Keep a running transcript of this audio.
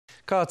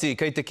Kāti,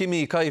 kei te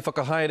kimi kai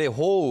whakahaere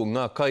hou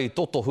ngā kai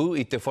totohu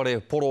I te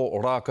whare poro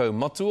rākau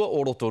matua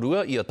o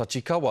Rotorua I a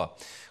Tachikawa.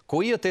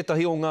 Ko ia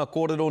tētahi o ngā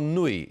kōrero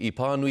nui I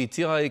pānui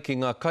tiae ki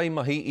ngā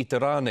kaimahi I te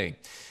rānei.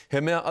 He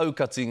mea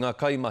aukati ngā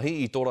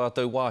kaimahi I tō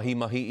rātou wāhi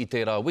mahi I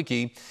tērā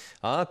wiki,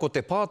 ā ko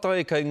te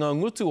pātai kei ngā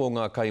ngutu o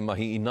ngā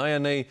kaimahi I naia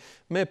nei,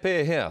 me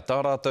pēhea tā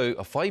rātou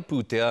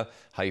whaipūtea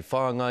hei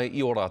whāngai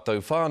I o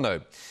rātou whānau.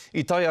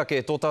 I tai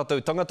ake tō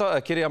tātou tangata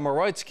a Kereama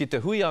Rights ki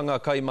te hui a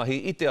ngā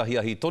kaimahi I te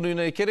ahiahi tonu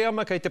nei.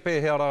 Kereama kei te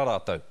pēhea rā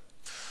rātou.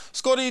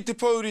 Skori I te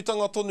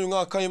pauritanga tonu ngā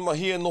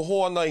kaimahi e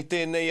noho ana I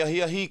tēnei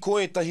ahiahi, ko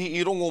etahi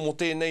I rongo mo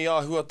tēnei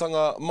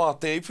āhuatanga mā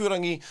te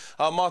ipurangi,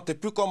 mā te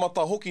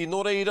pukamata hoki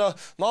no reira,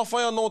 nā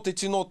whai anō te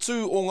tino tū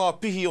o ngā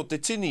pihi o te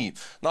tini.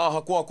 Nā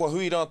hakoa kua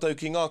hui rātou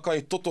ki ngā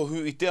kai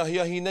totohu I te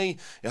ahiahi nei,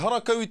 e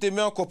harakau I te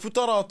mea kua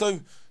puta rātou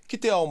ki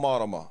te ao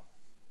mārama.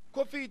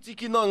 Kua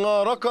whitikina ngā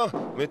raka,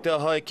 me te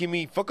ahai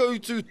kimi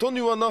whakautu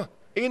tonu ana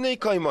e nei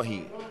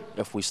kaimahi.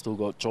 If we still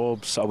got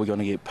jobs, are we going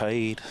to get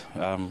paid?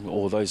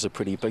 All those are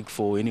pretty big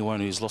for anyone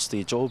who's lost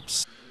their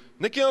jobs.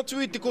 Neke atu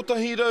I te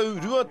kotahi rau,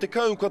 rua te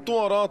kau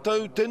katoa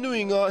rātou, te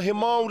nuinga he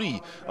Māori.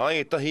 A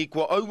etahi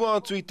kua aua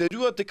atu I te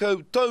rua te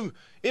kau tau,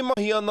 e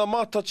mahi ana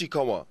mā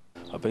Tachikawa.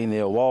 I've been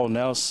there a while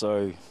now,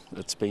 so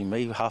it's been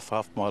me half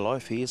my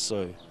life here,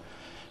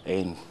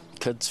 and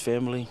kids,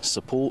 family,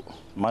 support,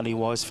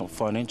 money-wise,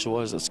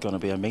 financial-wise, it's going to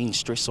be a mean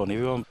stress on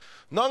everyone.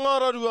 Nā ngā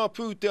rarua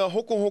pūtea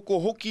hoko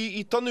hoki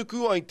I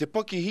tanukua I te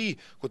pakihi,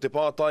 ko te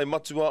pātai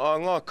matua a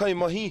ngā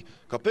kaimahi,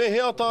 ka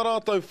pēhea tā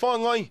rātou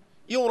whāngai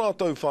I o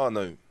rātou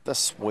whānau.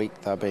 This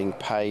week they're being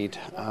paid,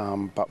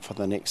 but for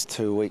the next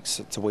 2 weeks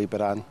it's a wee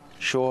bit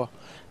unsure.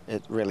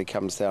 It really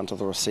comes down to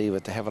the receiver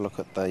to have a look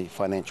at the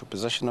financial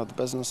position of the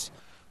business.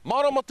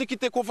 Mārama te ki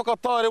te ko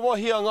whakatāre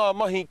wahi a ngā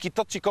mahi ki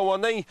Tachikawa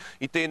nei,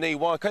 I tēnei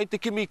wā kei te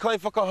kimi kai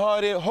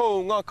whakahaere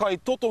hou ngā kai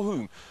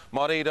totohu.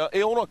 Mā reira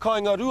e ora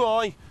kai ngā rua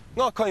ai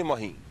ngā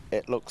kaimahi.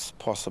 It looks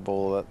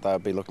possible that they'll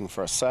be looking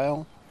for a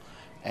sale,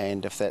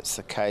 and if that's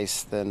the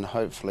case then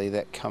hopefully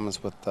that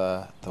comes with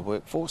the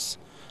workforce,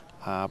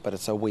 but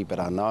it's a wee bit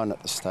unknown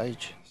at this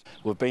stage.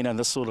 We've been in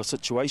this sort of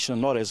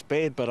situation, not as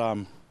bad, but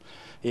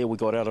yeah, we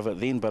got out of it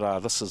then, but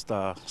this is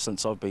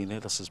since I've been there,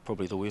 this is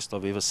probably the worst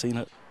I've ever seen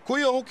it.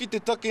 Koia hoki te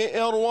take e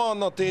aroa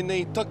ana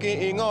tēnei take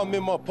e ngā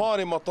mema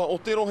pāremata o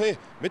te rohe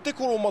me te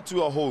koro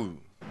matua hou.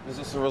 Is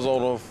this a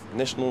result of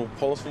national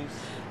policies?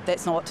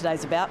 That's not what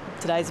today's about.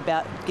 Today's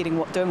about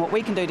doing what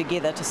we can do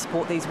together to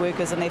support these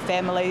workers and their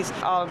families.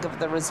 I'll give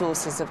the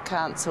resources of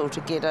council to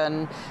get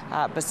in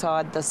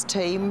beside this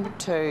team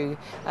to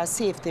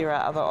see if there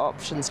are other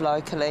options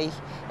locally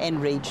and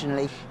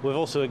regionally. We've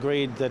also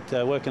agreed that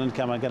Work and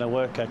Income are going to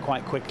work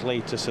quite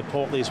quickly to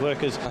support these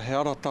workers. He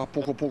ara tā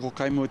poko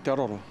kaimo I te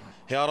arara.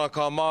 He ara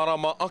ka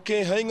mārama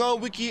ake hei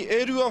ngā wiki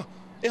e rua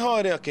e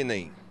haere ake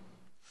nei.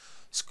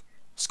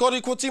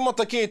 Skari, ko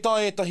tīmata ke tā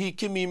etahi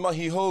kimi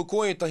mahi hou, ko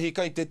etahi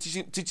kei te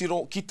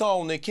titiro ki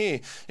tāone ke,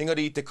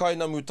 engari I te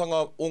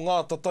kainamutanga o ngā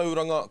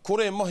tatauranga,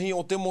 kore mahi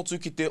o te motu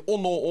ki te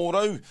ono o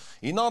rau,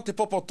 I nā te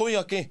papa toi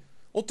ake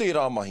o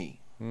tērā mahi.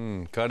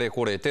 Kare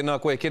kore,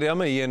 tēnā koe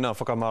Kereama I ena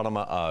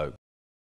whakamārama au.